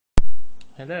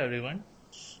Hello everyone,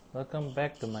 welcome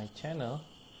back to my channel.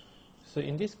 So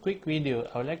in this quick video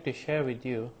I would like to share with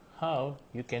you how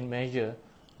you can measure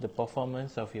the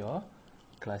performance of your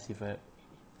classifier.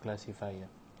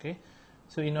 Okay,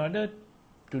 so in order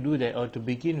to do that, or to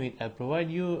begin with, I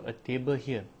provide you a table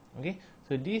here. Okay,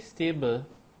 so this table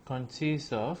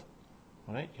consists of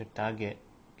your target.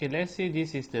 Okay, let's say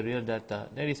this is the real data.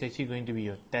 That is actually going to be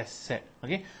your test set.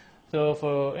 Okay, so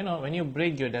for when you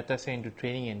break your data set into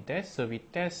training and test, so we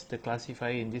test the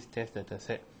classifier in this test data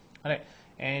set. Alright,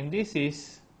 and this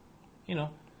is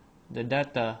the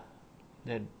data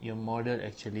that your model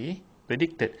actually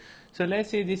predicted. So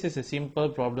let's say this is a simple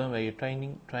problem where you're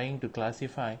trying to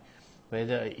classify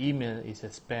whether an email is a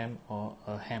spam or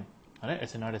a ham. Alright,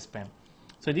 it's not a spam.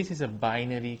 So this is a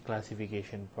binary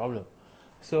classification problem.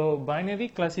 So binary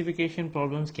classification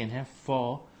problems can have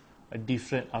four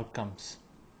different outcomes.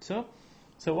 So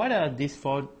what are these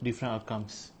four different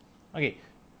outcomes? Okay,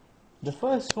 the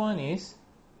first one is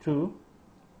true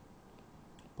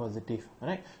positive.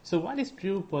 Alright, so what is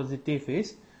true positive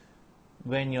is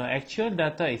when your actual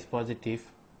data is positive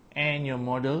and your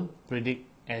model predict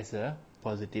as a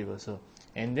positive also.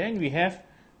 And then we have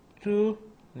true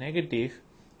negative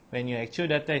when your actual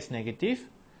data is negative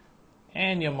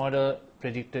and your model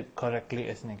predicted correctly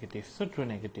as negative. So true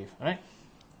negative. Alright,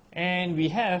 and we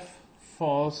have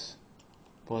false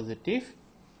positive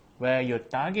where your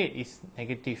target is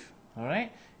negative.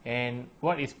 Alright, and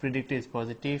what is predicted is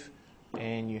positive,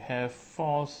 and you have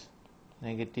false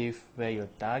negative where your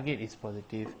target is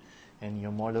positive and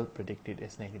your model predicted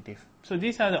as negative. So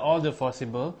these are all the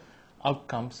possible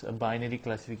outcomes a binary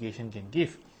classification can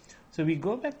give. So we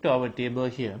go back to our table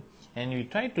here and we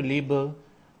try to label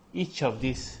each of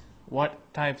these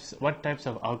what types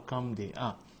of outcome they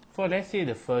are. For let's say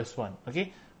the first one,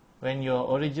 okay, when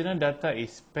your original data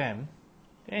is spam,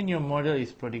 then your model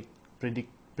is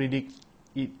predict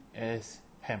it as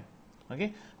ham.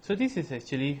 Okay, so this is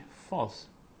actually false.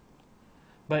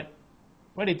 But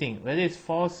what do you think? Whether it's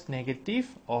false negative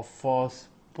or false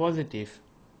positive?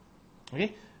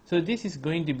 Okay, so this is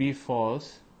going to be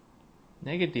false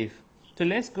negative. So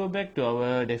let's go back to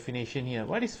our definition here.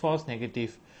 What is false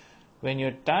negative? When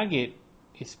your target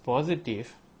is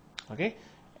positive, okay,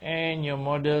 and your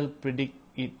model predict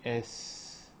it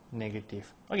as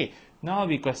negative. Okay, now I'll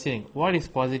be questioning what is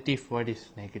positive, what is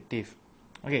negative.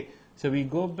 Okay, so we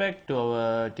go back to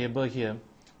our table here.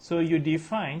 So you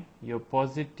define your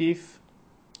positive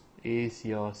is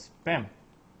your spam,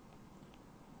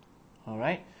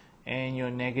 alright, and your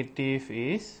negative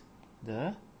is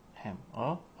the ham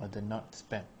or the not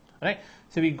spam. Alright,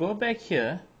 so we go back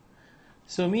here.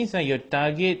 So means that your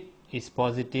target is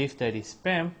positive, that is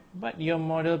spam, but your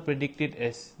model predicted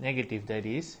as negative, that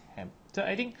is ham. So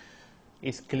I think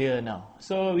it's clear now.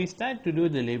 So we start to do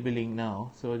the labeling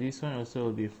now. So this one also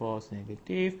will be false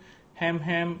negative.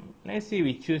 Ham, let's say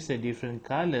we choose a different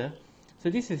color. So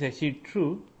this is actually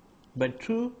true, but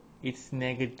true it's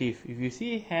negative. If you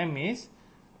see ham is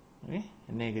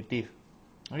negative.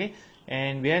 Okay,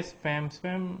 and we have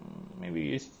spam, maybe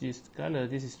use this color.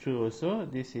 This is true also,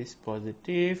 this is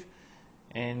positive.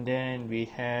 And then we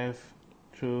have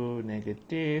true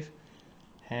negative,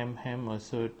 ham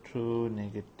also true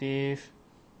negative.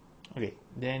 Okay,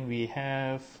 then we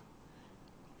have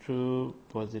true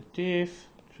positive,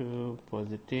 true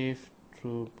positive,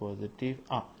 true positive.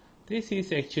 This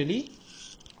is actually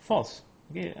false.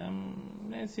 Okay,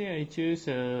 let's say I choose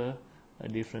a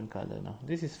different color now.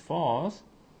 This is false,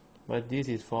 but this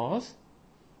is false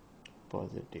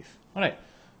positive. Alright,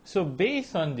 so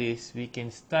based on this we can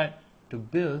start to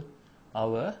build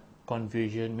our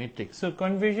confusion matrix. So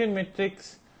confusion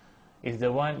matrix is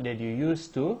the one that you use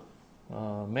to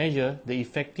measure the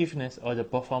effectiveness or the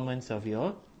performance of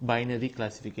your binary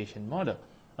classification model.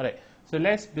 Alright, so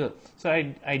let's build. So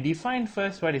I define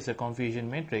first what is a confusion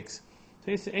matrix.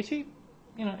 So it's actually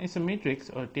it's a matrix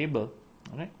or a table,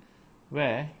 alright,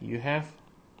 where you have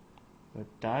your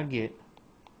target,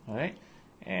 alright,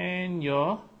 and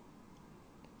your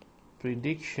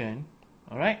prediction.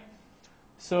 Alright,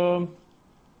 so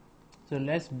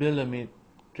let's build a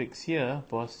matrix here: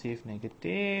 positive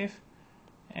negative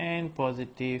and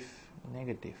positive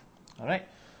negative. Alright,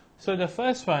 so the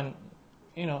first one,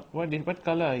 what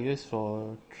color I use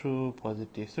for true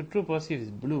positive? So true positive is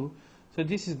blue, so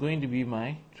this is going to be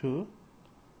my true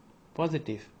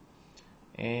positive,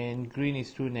 and green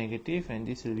is true negative, and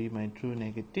this will be my true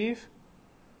negative.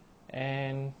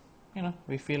 And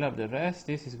we fill up the rest.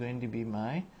 This is going to be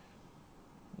my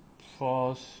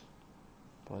false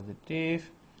positive,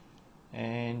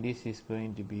 and this is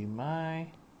going to be my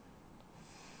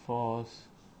false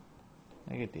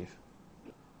negative.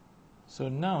 So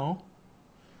now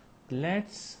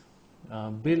let's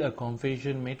build a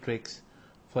confusion matrix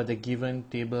for the given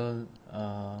table,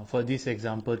 for this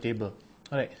example table.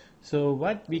 Alright, so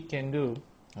what we can do,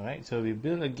 alright, so we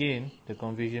build again the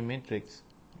confusion matrix.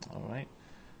 Alright,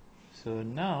 so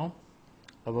now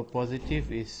our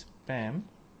positive is spam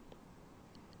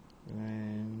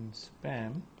and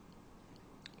spam,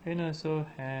 and also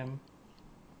ham.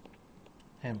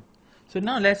 So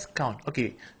now let's count.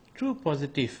 Okay, true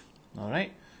positive.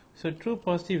 Alright, so true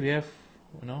positive we have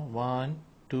 1,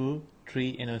 2,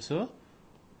 3 and also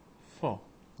 4.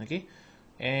 Okay,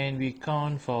 and we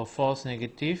count for false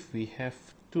negative, we have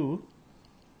 2.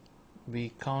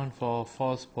 We count for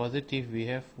false positive, we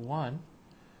have 1,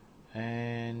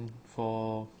 and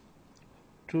for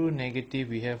true negative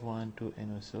we have 1, 2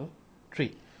 and also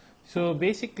 3. So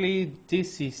basically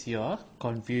this is your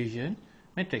confusion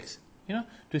matrix,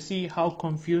 to see how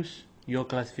confused your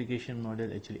classification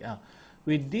model actually are.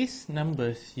 With these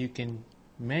numbers you can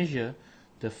measure,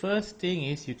 the first thing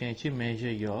is you can actually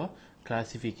measure your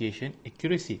classification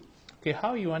accuracy. Okay,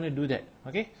 how you want to do that?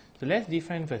 Okay, so let's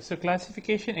define first. So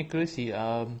classification accuracy,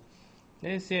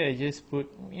 let's say I just put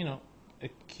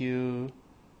accuracy.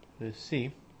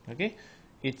 Okay,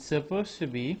 it's supposed to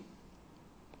be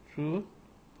true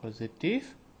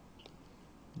positive,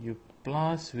 you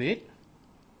plus with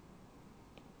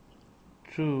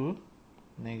true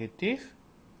negative,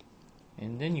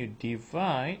 and then you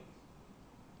divide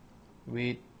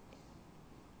with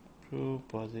true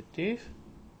positive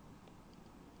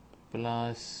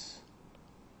plus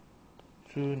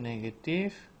true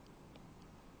negative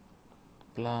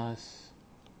plus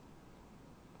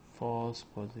false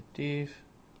positive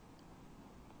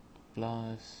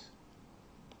plus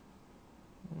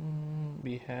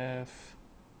we have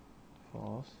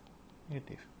false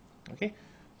negative. Okay,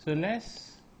 so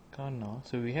let's count now.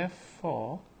 So we have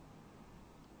 4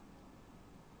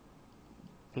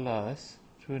 plus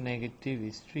true negative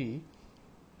is 3,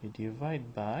 you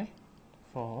divide by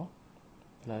 4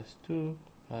 plus 2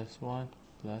 plus 1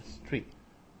 plus 3.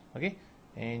 Okay,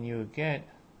 and you get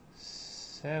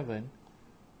 7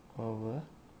 over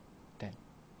 10,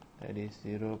 that is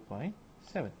 0.7.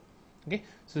 Okay,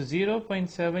 so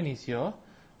 0.7 is your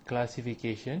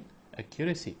classification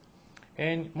accuracy.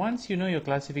 And once you know your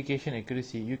classification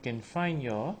accuracy, you can find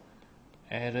your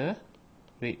error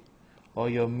rate or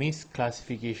your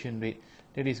misclassification rate.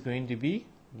 That is going to be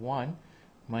 1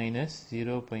 minus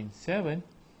 0.7,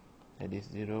 that is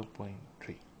 0.3.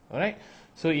 Alright,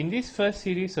 so in this first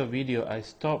series of video, I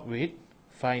stopped with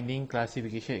finding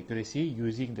classification accuracy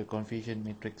using the confusion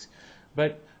matrix.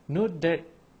 But note that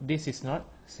this is not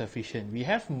sufficient. We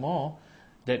have more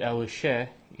that I will share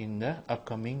in the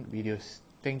upcoming videos.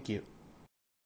 Thank you.